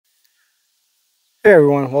Hey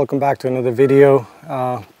everyone, welcome back to another video.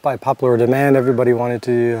 By popular demand, everybody wanted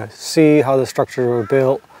to see how the structures were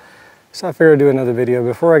built, so I figured I'd do another video.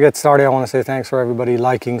 Before I get started, I want to say thanks for everybody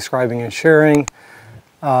liking, subscribing, and sharing.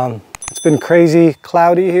 It's been crazy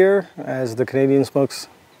cloudy here as the Canadian smokes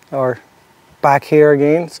are back here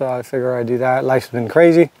again, so I figure I'd do that. Life's been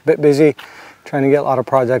crazy, a bit busy, trying to get a lot of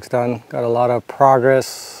projects done. Got a lot of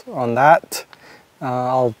progress on that.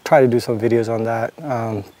 I'll try to do some videos on that.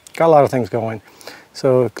 Got a lot of things going.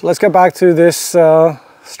 So let's get back to this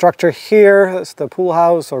structure here. That's the pool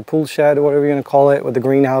house or pool shed, whatever you're going to call it, with the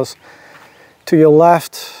greenhouse to your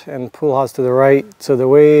left and pool house to the right. So the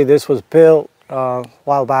way this was built a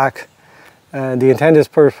while back, the intended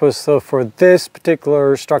purpose for this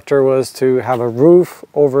particular structure was to have a roof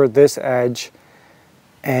over this edge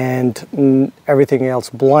and everything else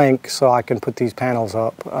blank, so I can put these panels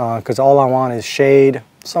up, because all I want is shade,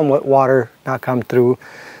 somewhat water not come through.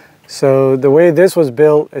 So the way this was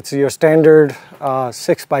built, it's your standard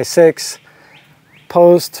 6x6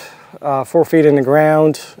 post, 4 feet in the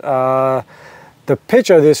ground. The pitch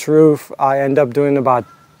of this roof, I end up doing about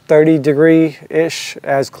 30-degree-ish,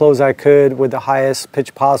 as close as I could with the highest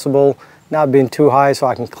pitch possible, not being too high so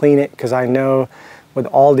I can clean it, because I know with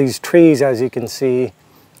all these trees, as you can see,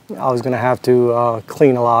 I was going to have to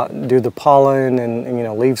clean a lot, do the pollen and you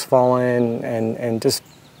know, leaves falling and just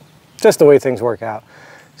the way things work out.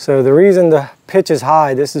 So the reason the pitch is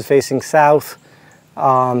high, this is facing south,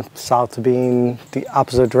 south being the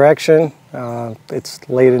opposite direction. It's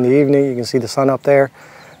late in the evening, you can see the sun up there.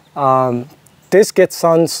 This gets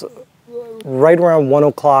suns right around 1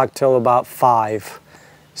 o'clock till about 5.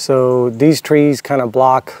 So these trees kind of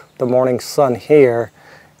block the morning sun here.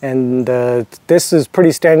 And this is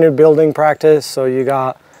pretty standard building practice. So you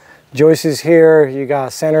got joists here, you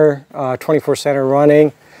got center, 24 center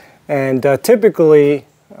running. And typically,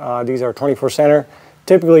 these are 24 center.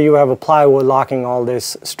 Typically you have a plywood locking all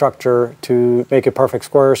this structure to make it perfect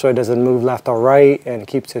square so it doesn't move left or right and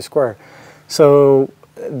keeps it square. So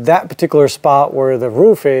that particular spot where the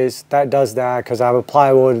roof is, that does that, because I have a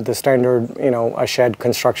plywood, the standard, you know, a shed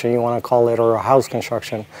construction you want to call it, or a house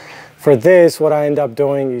construction. For this, what I end up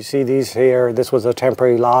doing, you see these here, this was a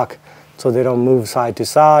temporary lock so they don't move side to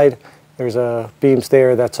side. There's beams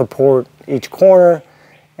there that support each corner.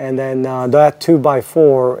 And then that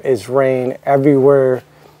 2x4 is rain everywhere.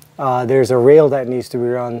 There's a rail that needs to be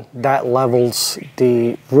run that levels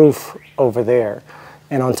the roof over there.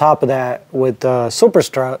 And on top of that, with the super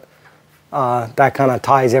strut, that kind of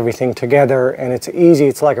ties everything together, and it's easy.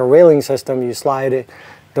 It's like a railing system. You slide it,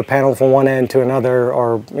 the panel from one end to another,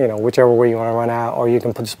 or you know, whichever way you want to run out, or you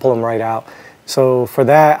can just pull them right out. So for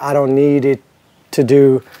that, I don't need it to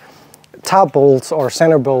do top bolts or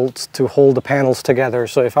center bolts to hold the panels together.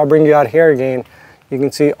 So if I bring you out here again, you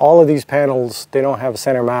can see all of these panels, they don't have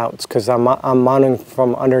center mounts, because I'm mounting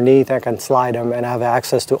from underneath. I can slide them and have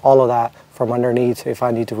access to all of that from underneath if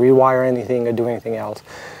I need to rewire anything or do anything else.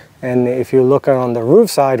 And if you look on the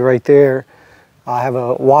roof side right there, I have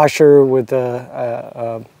a washer with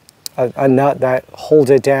a nut that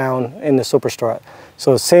holds it down in the super strut.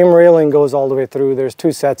 So same railing goes all the way through. There's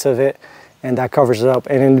 2 sets of it, and that covers it up.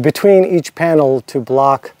 And in between each panel, to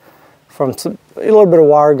block from a little bit of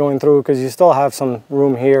wire going through, because you still have some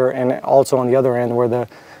room here and also on the other end where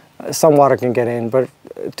some water can get in. But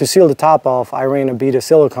to seal the top off, I ran a bead of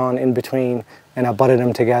silicone in between and I butted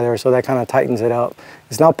them together, so that kind of tightens it up.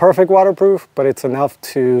 It's not perfect waterproof, but it's enough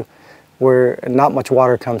to where not much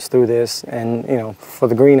water comes through this. And you know, for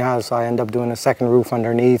the greenhouse, I end up doing a second roof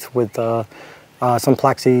underneath with some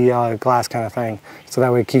plexiglass kind of thing, so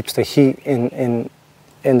that way it keeps the heat in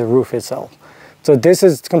the roof itself. So this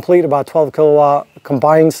is complete, about 12 kilowatt.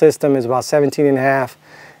 Combined system is about 17.5,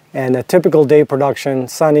 and a typical day production,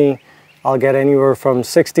 sunny, I'll get anywhere from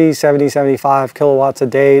 60, 70, 75 kilowatts a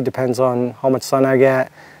day, depends on how much sun I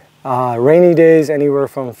get. Rainy days, anywhere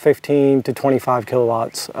from 15 to 25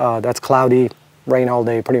 kilowatts. That's cloudy, rain all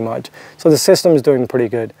day pretty much. So the system is doing pretty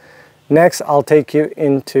good. Next, I'll take you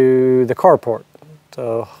into the carport.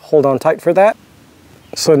 So hold on tight for that.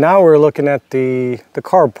 So now we're looking at the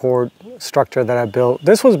carport structure that I built.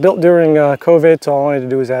 This was built during COVID, so all I wanted to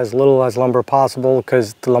do is as little as lumber possible,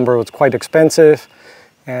 because the lumber was quite expensive.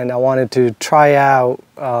 And I wanted to try out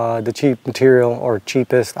the cheap material, or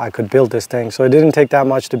cheapest I could build this thing. So it didn't take that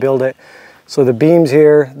much to build it. So the beams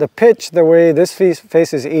here, the pitch, the way this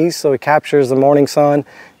faces east, so it captures the morning sun.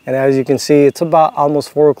 And as you can see, it's about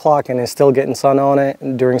almost 4 o'clock and it's still getting sun on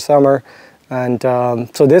it during summer. And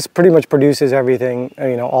so this pretty much produces everything,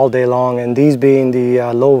 you know, all day long. And these being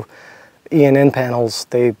the low ENN panels,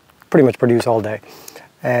 they pretty much produce all day.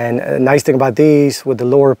 And a nice thing about these, with the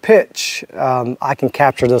lower pitch, I can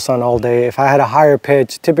capture the sun all day. If I had a higher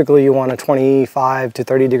pitch, typically you want a 25 to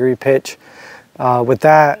 30 degree pitch. With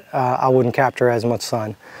that, I wouldn't capture as much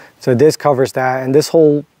sun. So this covers that, and this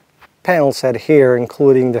whole panel set here,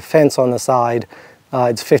 including the fence on the side,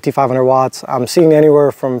 it's 5,500 watts. I'm seeing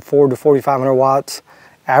anywhere from 4 to 4,500 watts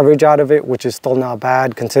average out of it, which is still not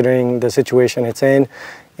bad considering the situation it's in.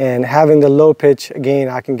 And having the low pitch, again,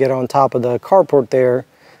 I can get on top of the carport there,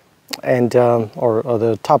 and or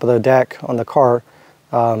the top of the deck on the car,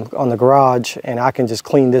 on the garage, and I can just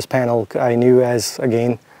clean this panel. I knew, as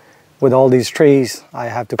again, with all these trees, I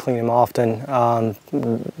have to clean them often.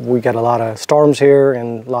 We get a lot of storms here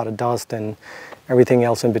and a lot of dust and everything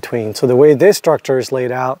else in between. So the way this structure is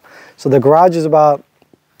laid out, so the garage is about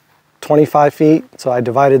 25 feet. So I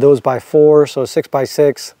divided those by 4, so 6 by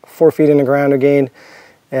 6, 4 feet in the ground again.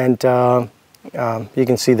 And you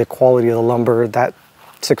can see the quality of the lumber. That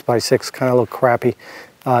 6 by 6 kind of look crappy.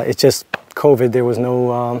 It's just COVID, there was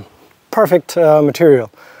no perfect material.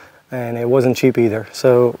 And it wasn't cheap either.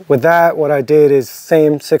 So with that, what I did is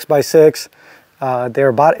same 6 by 6. They're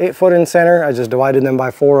about 8 foot in center. I just divided them by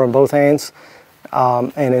 4 on both ends.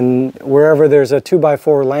 And in wherever there's a 2 by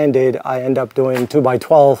 4 landed, I end up doing 2 by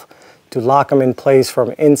 12 to lock them in place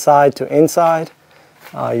from inside to inside.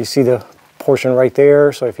 You see the portion right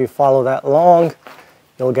there. So if you follow that along,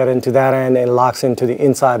 you'll get into that end, and it locks into the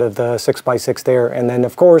inside of the 6 by 6 there. And then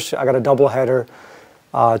of course, I got a double header.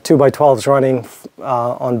 2 by 12s running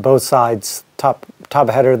on both sides, top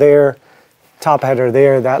header there, top header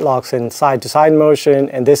there, that locks in side to side motion,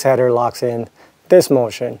 and this header locks in this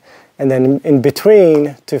motion. And then in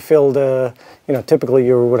between, to fill the, typically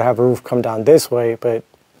you would have a roof come down this way, but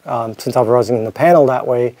since I was running the panel that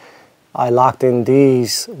way, I locked in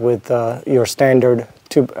these with your standard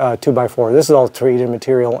 2 by 4. This is all treated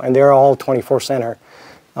material, and they're all 24 center.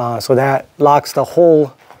 So that locks the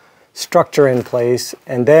whole structure in place.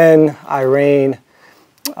 And then I ran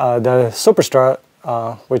the super strut,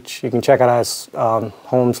 which you can check out as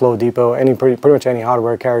Home Slow Depot. Pretty much any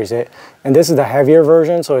hardware carries it. And this is the heavier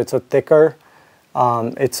version, so it's a thicker.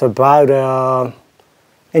 It's about 1.5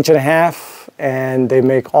 inches, and they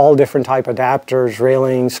make all different type adapters,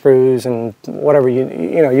 railings, screws, and whatever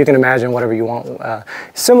you can imagine whatever you want.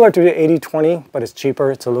 Similar to the 80/20, but it's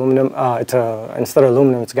cheaper. It's aluminum. Instead of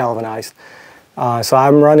aluminum, it's galvanized. So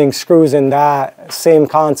I'm running screws in that same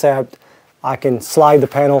concept. I can slide the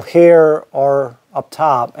panel here or up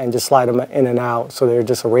top and just slide them in and out. So they're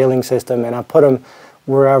just a railing system, and I put them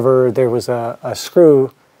wherever there was a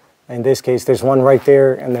screw. In this case, there's one right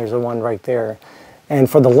there and there's one right there. And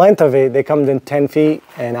for the length of it, they come in 10 feet,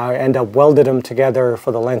 and I end up welded them together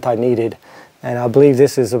for the length I needed. And I believe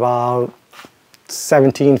this is about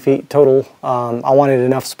 17 feet total. I wanted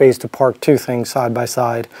enough space to park 2 things side by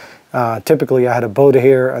side. Typically I had a boat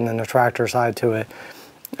here and then a tractor side to it.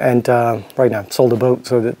 And right now I've sold a boat,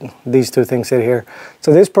 so that these 2 things sit here.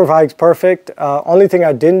 So this provides perfect. Only thing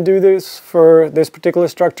I didn't do this for this particular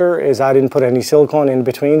structure is I didn't put any silicone in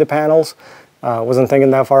between the panels. Wasn't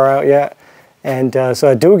thinking that far out yet. And so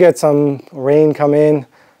I do get some rain come in,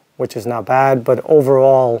 which is not bad, but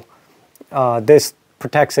overall this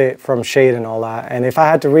protects it from shade and all that. And if I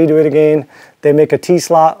had to redo it again, they make a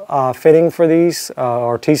T-slot fitting for these,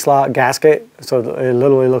 or T-slot gasket, so it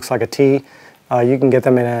literally looks like a T. You can get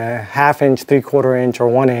them in a 1/2 inch, 3/4 inch, or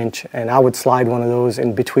 1 inch, and I would slide one of those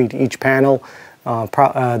in between each panel.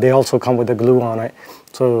 They also come with the glue on it.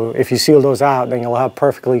 So if you seal those out, then you'll have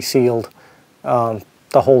perfectly sealed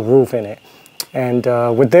the whole roof in it. And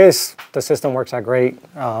with this, the system works out great.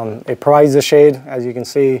 It provides the shade, as you can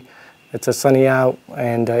see. It's a sunny out,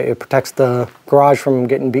 and it protects the garage from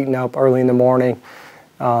getting beaten up early in the morning.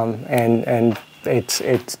 And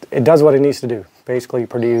it does what it needs to do, basically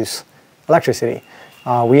produce electricity.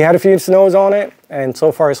 We had a few snows on it, and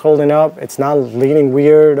so far it's holding up. It's not leaning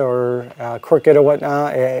weird or crooked or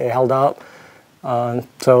whatnot. It held up.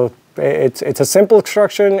 So it's a simple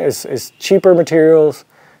construction. It's cheaper materials.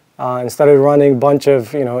 Instead of running a bunch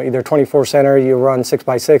of, either 24 center, you run 6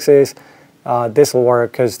 by 6s. This will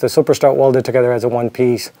work because the super strut welded together as a one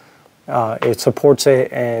piece. It supports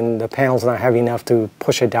it, and the panel's not heavy enough to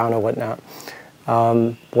push it down or whatnot.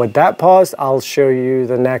 With that paused, I'll show you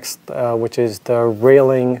the next, which is the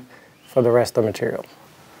railing for the rest of the material.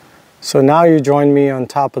 So now you join me on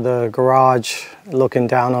top of the garage looking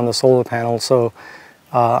down on the solar panel. So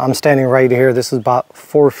I'm standing right here. This is about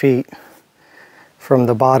 4 feet from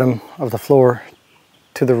the bottom of the floor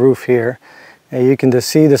to the roof here. And you can just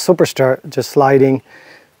see the super strut just sliding,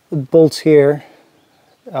 bolts here,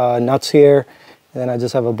 nuts here, and then I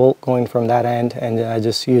just have a bolt going from that end, and I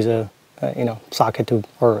just use a you know, socket to,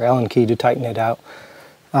 or Allen key to tighten it out.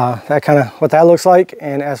 That kind of what that looks like.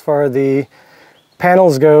 And as far as the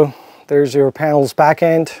panels go, there's your panels back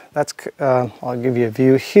end. That's I'll give you a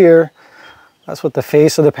view here. That's what the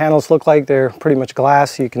face of the panels look like. They're pretty much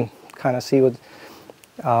glass. You can kind of see what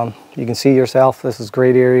you can see yourself. This is a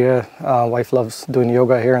great area. Wife loves doing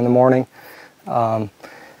yoga here in the morning.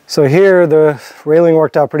 So here the railing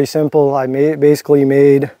worked out pretty simple. I basically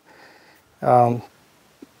made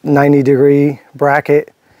 90-degree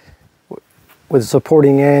bracket with a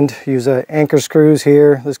supporting end. Use anchor screws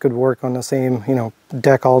here. This could work on the same, you know,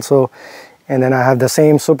 deck also. And then I have the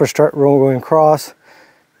same super strut roll going across.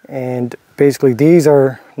 And basically these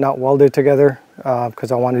are not welded together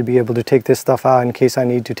because I wanted to be able to take this stuff out in case I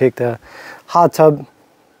need to take the hot tub,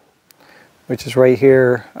 which is right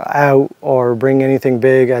here, out, or bring anything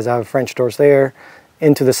big, as I have French doors there,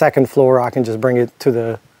 into the second floor. I can just bring it to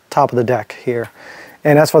the top of the deck here.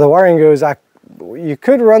 And as for the wiring goes, you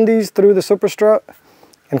could run these through the super strut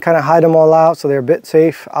and kind of hide them all out so they're a bit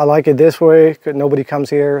safe. I like it this way. Nobody comes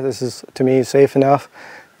here. This is, to me, safe enough.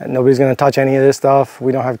 And nobody's going to touch any of this stuff.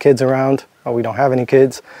 We don't have kids around, or we don't have any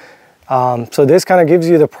kids. So this kind of gives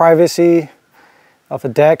you the privacy of a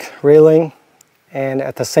deck railing, and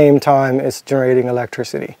at the same time it's generating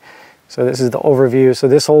electricity. So this is the overview. So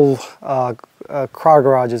this whole car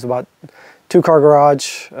garage is about 2-car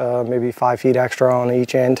garage, maybe 5 feet extra on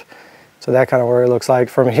each end. So that kind of where it looks like.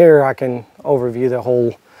 From here I can overview the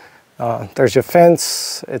whole, there's your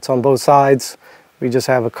fence, it's on both sides. We just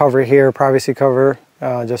have a cover here, privacy cover,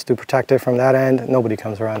 just to protect it from that end. Nobody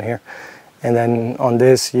comes around here. And then on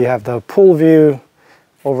this you have the pool view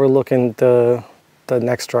overlooking the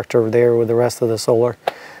next structure there with the rest of the solar.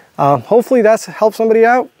 Hopefully that's helped somebody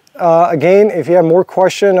out. Again, if you have more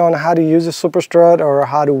question on how to use a super strut or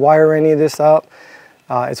how to wire any of this up,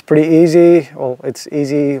 it's pretty easy. Well, it's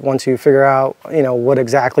easy once you figure out, you know, what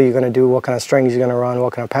exactly you're going to do, what kind of strings you're going to run,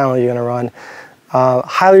 what kind of panel you're going to run.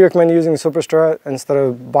 Highly recommend using a super strut instead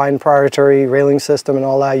of buying proprietary railing system and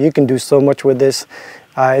all that. You can do so much with this.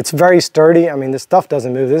 It's very sturdy. I mean, this stuff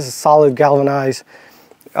doesn't move. This is solid galvanized,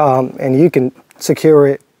 and you can secure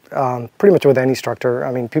it pretty much with any structure.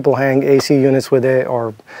 I mean, people hang AC units with it,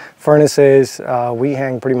 or furnaces. We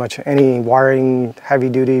hang pretty much any wiring, heavy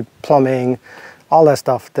duty plumbing, all that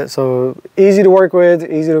stuff. So easy to work with,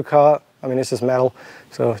 easy to cut. I mean, it's just metal,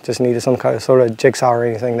 so just needed some kind of sort of jigsaw or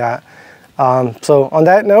anything like that. So on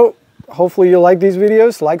that note, hopefully you like these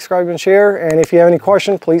videos. Like, subscribe, and share. And if you have any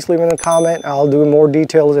questions, please leave in a comment. I'll do more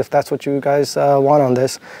details if that's what you guys want on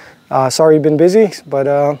this. Sorry you've been busy,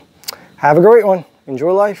 but have a great one.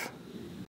 Enjoy life.